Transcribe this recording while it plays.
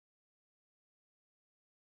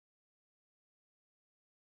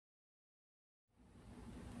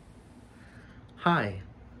Hi,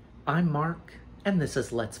 I'm Mark, and this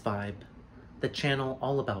is Let's Vibe, the channel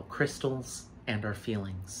all about crystals and our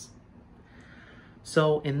feelings.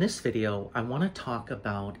 So in this video, I want to talk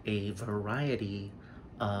about a variety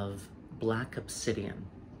of black obsidian.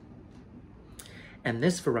 And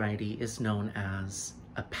this variety is known as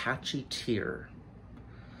Apache tear.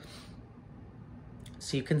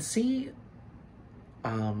 So you can see,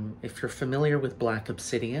 if you're familiar with black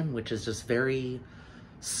obsidian, which is just very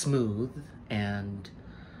smooth and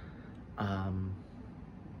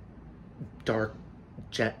dark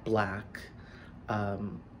jet black,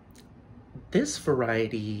 this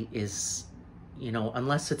variety is,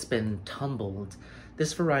 unless it's been tumbled,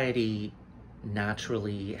 this variety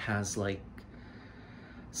naturally has like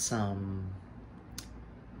some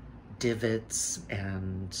divots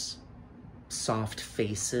and soft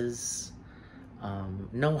faces,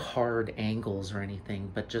 no hard angles or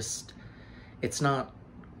anything, but just, it's not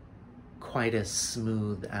quite as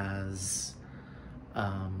smooth as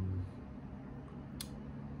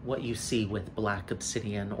what you see with black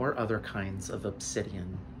obsidian or other kinds of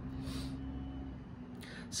obsidian.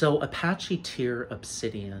 So Apache tear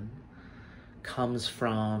obsidian comes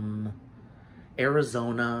from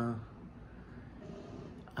Arizona,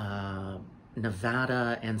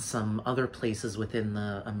 Nevada, and some other places within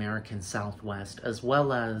the American Southwest, as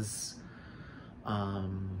well as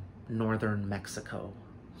northern Mexico.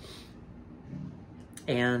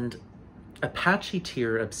 And Apache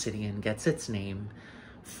tear obsidian gets its name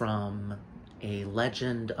from a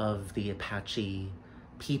legend of the Apache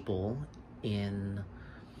people in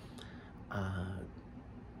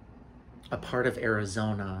a part of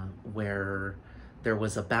Arizona where there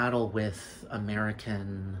was a battle with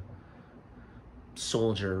American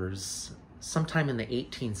soldiers sometime in the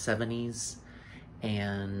 1870s,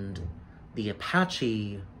 and the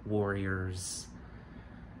Apache warriors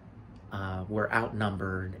were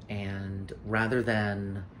outnumbered, and rather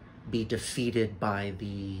than be defeated by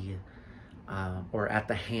the or at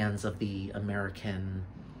the hands of the American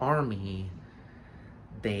army,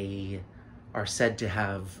 they are said to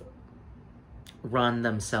have run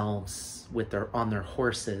themselves on their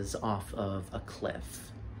horses off of a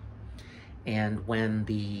cliff. And when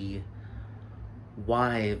the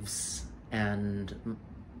wives and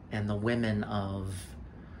the women of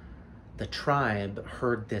the tribe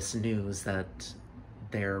heard this news that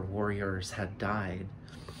their warriors had died,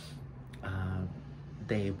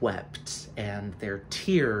 they wept, and their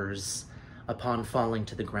tears upon falling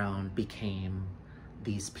to the ground became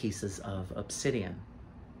these pieces of obsidian.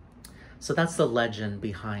 So that's the legend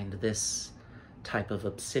behind this type of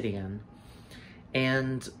obsidian.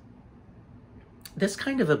 And this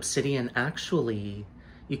kind of obsidian, actually,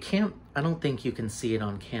 I don't think you can see it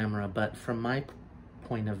on camera, but from my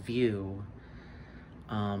point of view,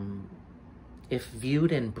 if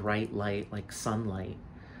viewed in bright light, like sunlight,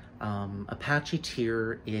 Apache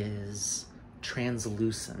tear is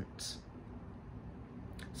translucent.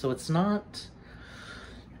 So it's not,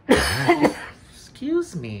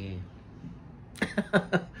 excuse me.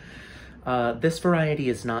 This variety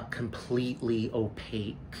is not completely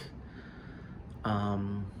opaque,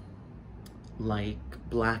 like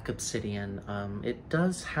black obsidian. It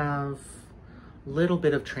does have a little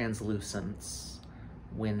bit of translucence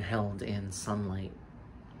when held in sunlight.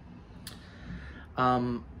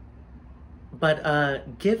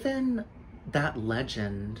 But given that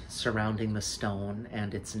legend surrounding the stone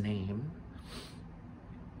and its name,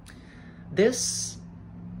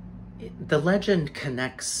 the legend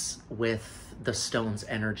connects with the stone's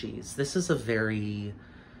energies. This is a very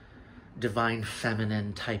divine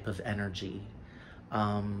feminine type of energy,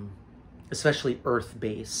 especially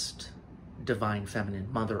earth-based divine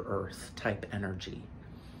feminine, Mother Earth type energy.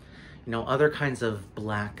 Other kinds of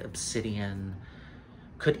black obsidian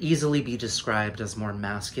could easily be described as more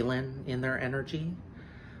masculine in their energy,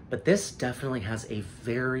 but this definitely has a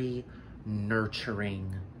very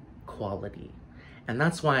nurturing quality. And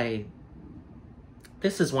that's why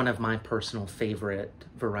this is one of my personal favorite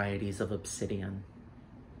varieties of obsidian.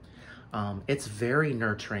 It's very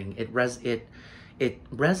nurturing. It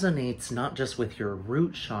resonates not just with your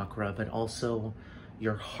root chakra, but also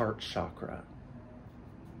your heart chakra.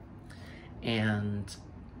 And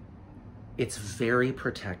it's very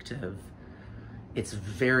protective. It's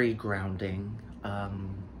very grounding.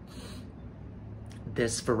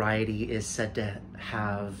 This variety is said to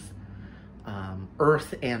have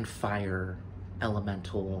earth and fire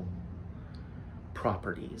elemental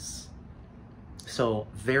properties. So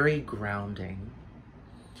very grounding.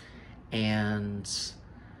 And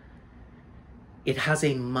it has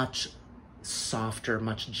a much softer,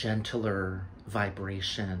 much gentler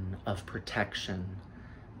vibration of protection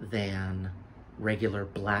than regular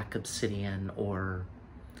black obsidian, or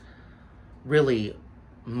really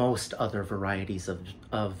most other varieties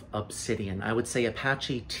of obsidian. I would say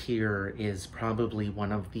Apache Tear is probably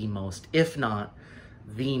one of the most, if not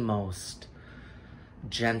the most,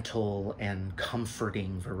 gentle and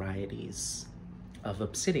comforting varieties of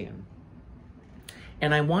obsidian.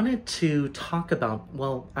 And I wanted to talk about,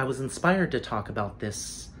 well, I was inspired to talk about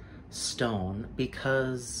this stone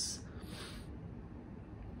because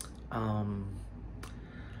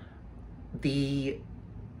the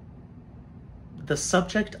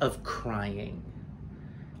subject of crying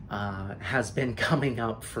has been coming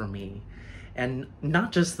up for me. And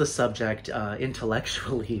not just the subject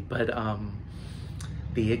intellectually, but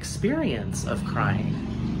the experience of crying.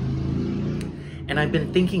 And I've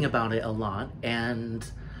been thinking about it a lot. And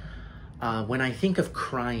when I think of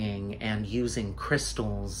crying and using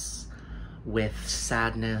crystals with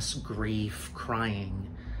sadness, grief,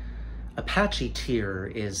 crying, Apache Tear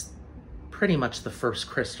is pretty much the first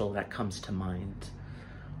crystal that comes to mind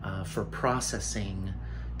for processing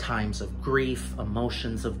times of grief,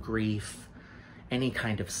 emotions of grief, any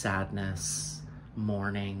kind of sadness,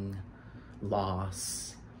 mourning,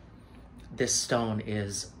 loss. This stone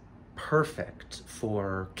is perfect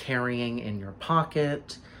for carrying in your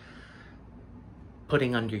pocket,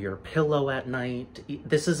 putting under your pillow at night.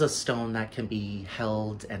 This is a stone that can be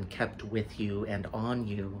held and kept with you and on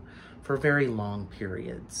you for very long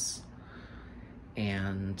periods.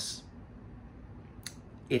 And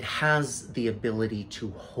it has the ability to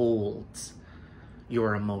hold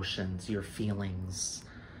your emotions, your feelings,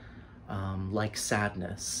 like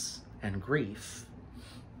sadness and grief.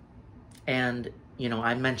 And, you know,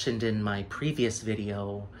 I mentioned in my previous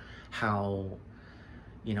video how,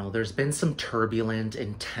 you know, there's been some turbulent,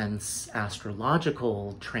 intense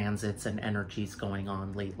astrological transits and energies going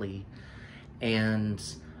on lately. And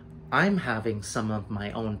I'm having some of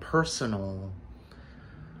my own personal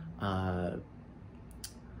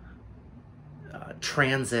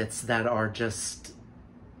transits that are just,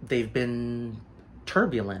 they've been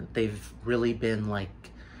turbulent. They've really been like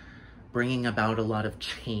bringing about a lot of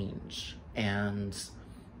change. And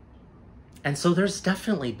so there's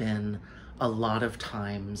definitely been a lot of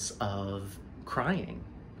times of crying.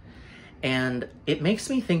 And it makes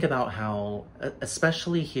me think about how,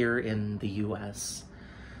 especially here in the US,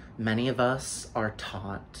 many of us are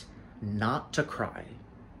taught not to cry.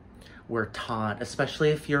 We're taught, especially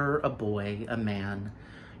if you're a boy, a man,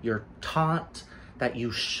 you're taught that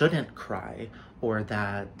you shouldn't cry, or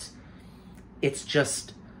that it's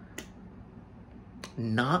just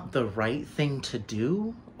not the right thing to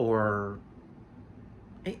do, or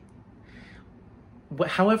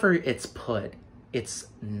however it's put, it's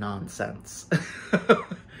nonsense.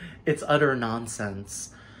 It's utter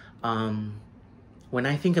nonsense. When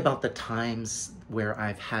I think about the times where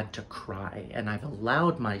I've had to cry and I've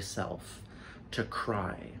allowed myself to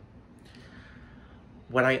cry,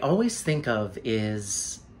 what I always think of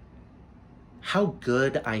is how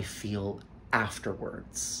good I feel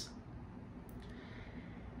afterwards.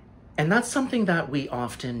 And that's something that we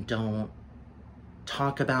often don't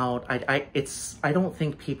talk about. I don't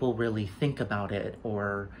think people really think about it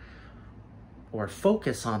or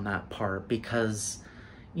focus on that part, because,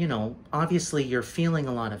 you know, obviously you're feeling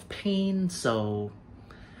a lot of pain, so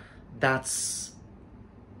that's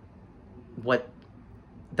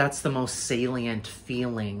the most salient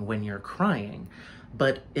feeling when you're crying.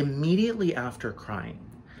 But immediately after crying,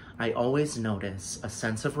 I always notice a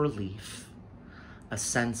sense of relief, a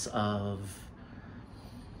sense of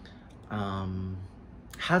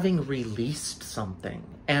having released something.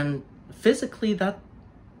 And physically,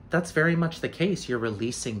 that's very much the case. You're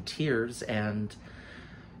releasing tears, and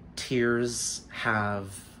tears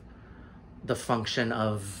have the function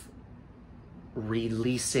of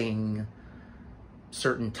releasing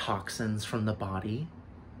certain toxins from the body.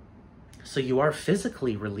 So you are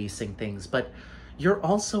physically releasing things, but you're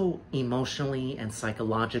also emotionally and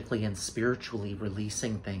psychologically and spiritually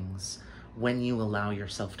releasing things when you allow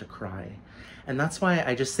yourself to cry. And that's why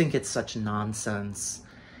I just think it's such nonsense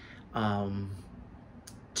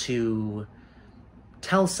to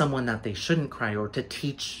tell someone that they shouldn't cry, or to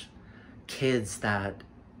teach kids that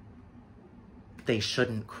they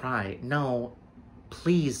shouldn't cry. No,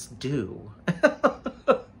 please do.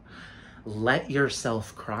 Let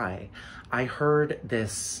yourself cry. I heard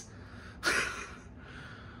this,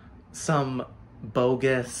 some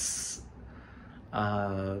bogus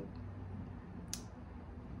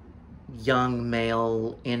young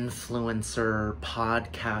male influencer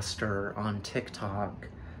podcaster on TikTok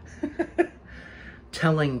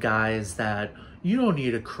telling guys that you don't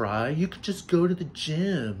need to cry, you could just go to the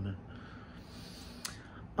gym.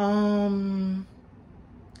 Going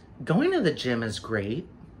to the gym is great.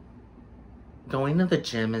 Going to the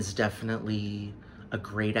gym is definitely a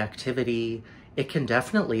great activity. It can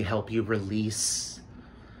definitely help you release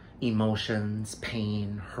emotions,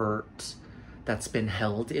 pain, hurt that's been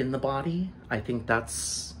held in the body. I think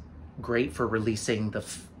that's great for releasing the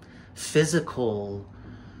physical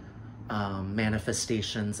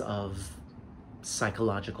manifestations of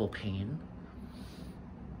psychological pain.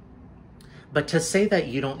 But to say that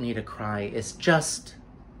you don't need to cry is just,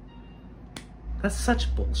 that's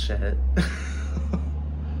such bullshit.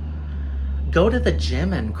 Go to the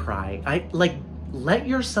gym and cry. Let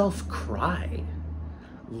yourself cry.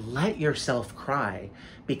 Let yourself cry,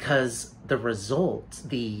 because the result,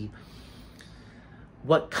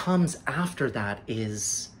 what comes after that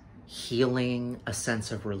is healing, a sense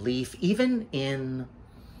of relief. Even in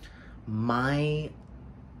my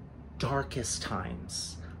darkest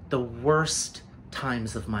times, the worst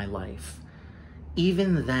times of my life,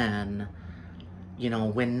 even then, you know,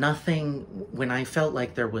 when I felt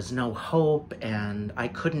like there was no hope and I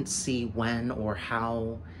couldn't see when or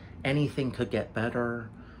how anything could get better,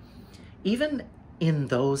 even in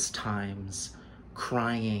those times,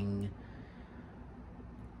 crying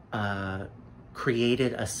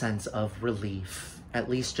created a sense of relief, at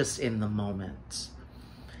least just in the moment.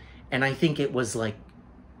 And I think it was like,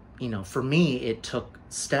 you know, for me, it took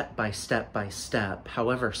step by step by step,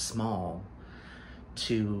 however small,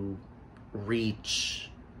 to reach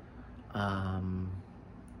a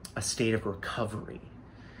state of recovery.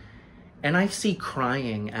 And I see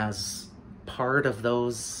crying as part of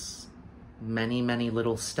those many, many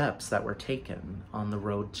little steps that were taken on the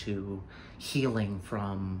road to healing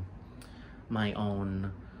from my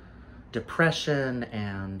own depression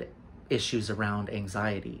and issues around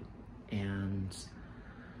anxiety and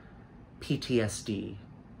PTSD.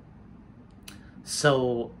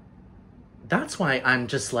 So that's why I'm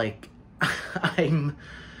just like,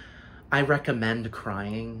 I recommend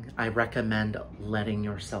crying. I recommend letting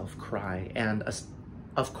yourself cry. And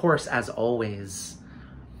of course, as always,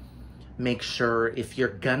 make sure if you're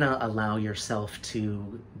gonna allow yourself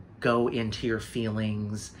to go into your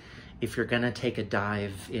feelings, if you're gonna take a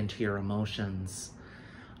dive into your emotions,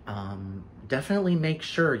 definitely make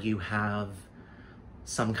sure you have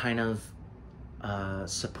some kind of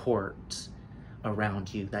support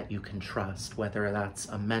around you that you can trust, whether that's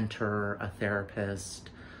a mentor, a therapist,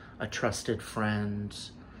 a trusted friend.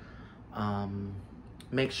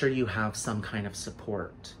 Make sure you have some kind of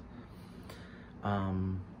support.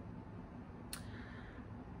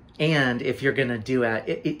 And if you're gonna do it,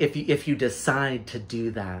 if you decide to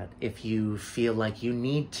do that, if you feel like you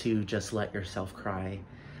need to just let yourself cry,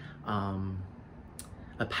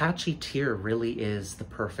 Apache tear really is the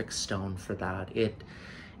perfect stone for that.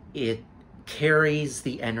 It carries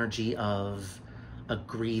the energy of a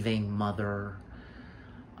grieving mother,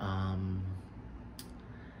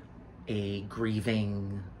 a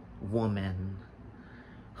grieving woman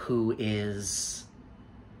who has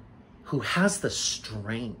the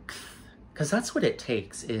strength, because that's what it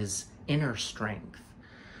takes, is inner strength.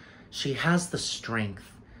 She has the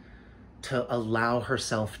strength to allow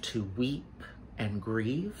herself to weep and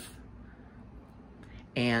grieve,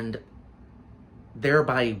 and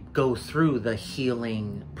thereby go through the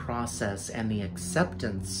healing process and the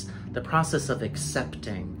acceptance, the process of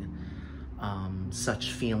accepting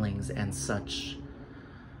such feelings and such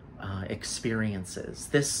experiences.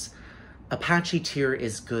 This Apache tear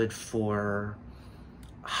is good for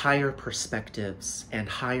higher perspectives and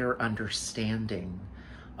higher understanding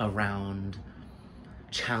around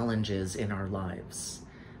challenges in our lives.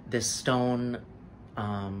 This stone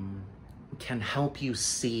can help you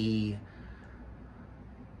see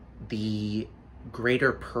the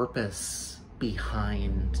greater purpose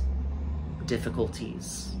behind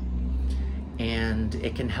difficulties, and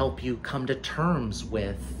it can help you come to terms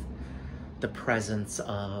with the presence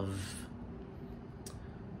of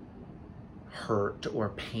hurt or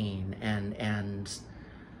pain, and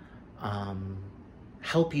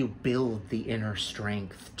help you build the inner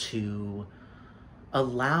strength to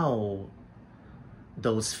allow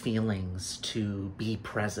those feelings to be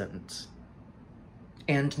present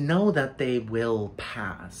and know that they will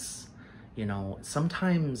pass. You know,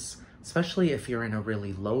 sometimes, especially if you're in a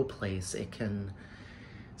really low place,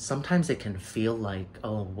 sometimes it can feel like,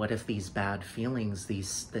 oh, what if these bad feelings,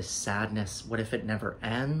 this sadness, what if it never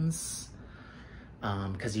ends?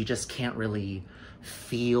 Because you just can't really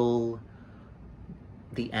feel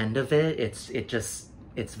the end of it.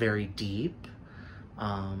 It's very deep.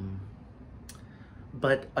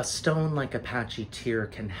 But a stone like Apache Tear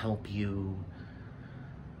can help you,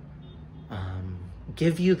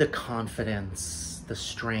 give you the confidence, the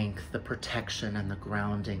strength, the protection, and the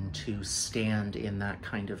grounding to stand in that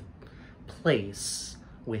kind of place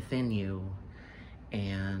within you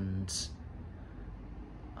and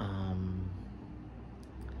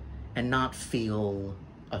not feel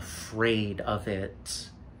afraid of it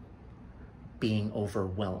being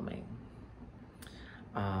overwhelming.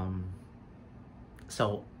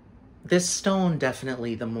 So this stone,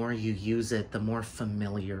 definitely, the more you use it, the more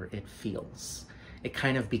familiar it feels. It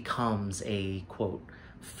kind of becomes a, quote,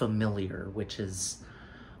 familiar, which is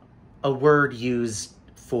a word used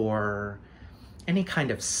for any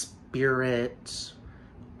kind of spirit,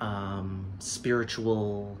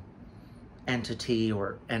 spiritual entity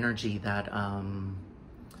or energy that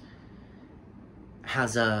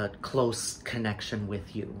has a close connection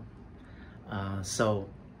with you. So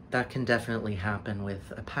that can definitely happen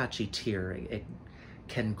with Apache Tear. It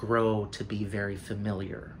can grow to be very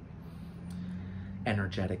familiar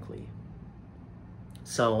energetically.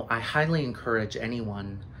 So I highly encourage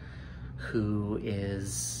anyone who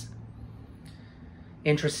is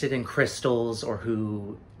interested in crystals or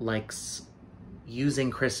who likes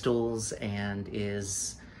using crystals and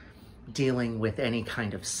is dealing with any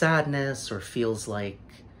kind of sadness or feels like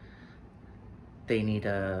they need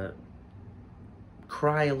to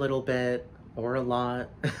cry a little bit or a lot.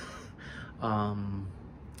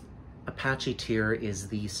 Apache Tear is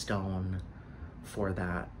the stone for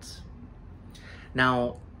that.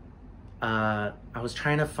 Now, I was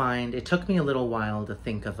trying to find, it took me a little while to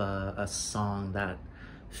think of a song that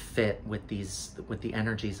fit with the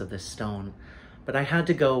energies of this stone, but I had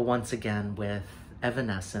to go once again with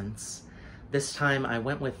Evanescence. This time I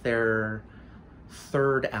went with their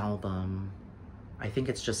third album. I think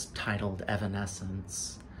it's just titled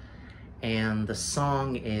Evanescence. And the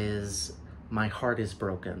song is My Heart is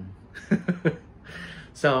Broken.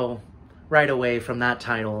 So right away from that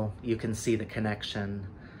title, you can see the connection.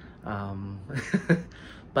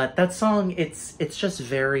 But that song, it's just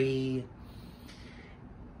very,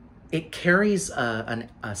 it carries a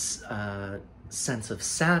sense of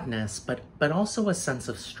sadness, but also a sense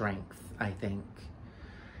of strength, I think.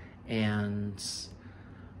 And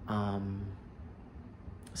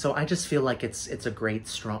so I just feel like it's a great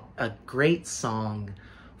song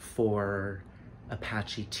for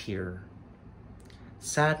Apache Tear.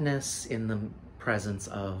 Sadness in the presence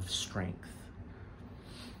of strength.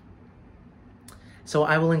 So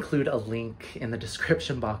I will include a link in the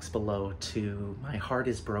description box below to My Heart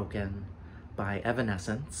is Broken by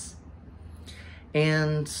Evanescence.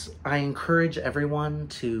 And I encourage everyone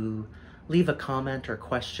to leave a comment or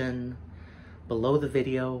question below the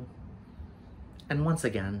video. And once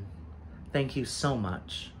again, thank you so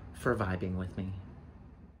much for vibing with me.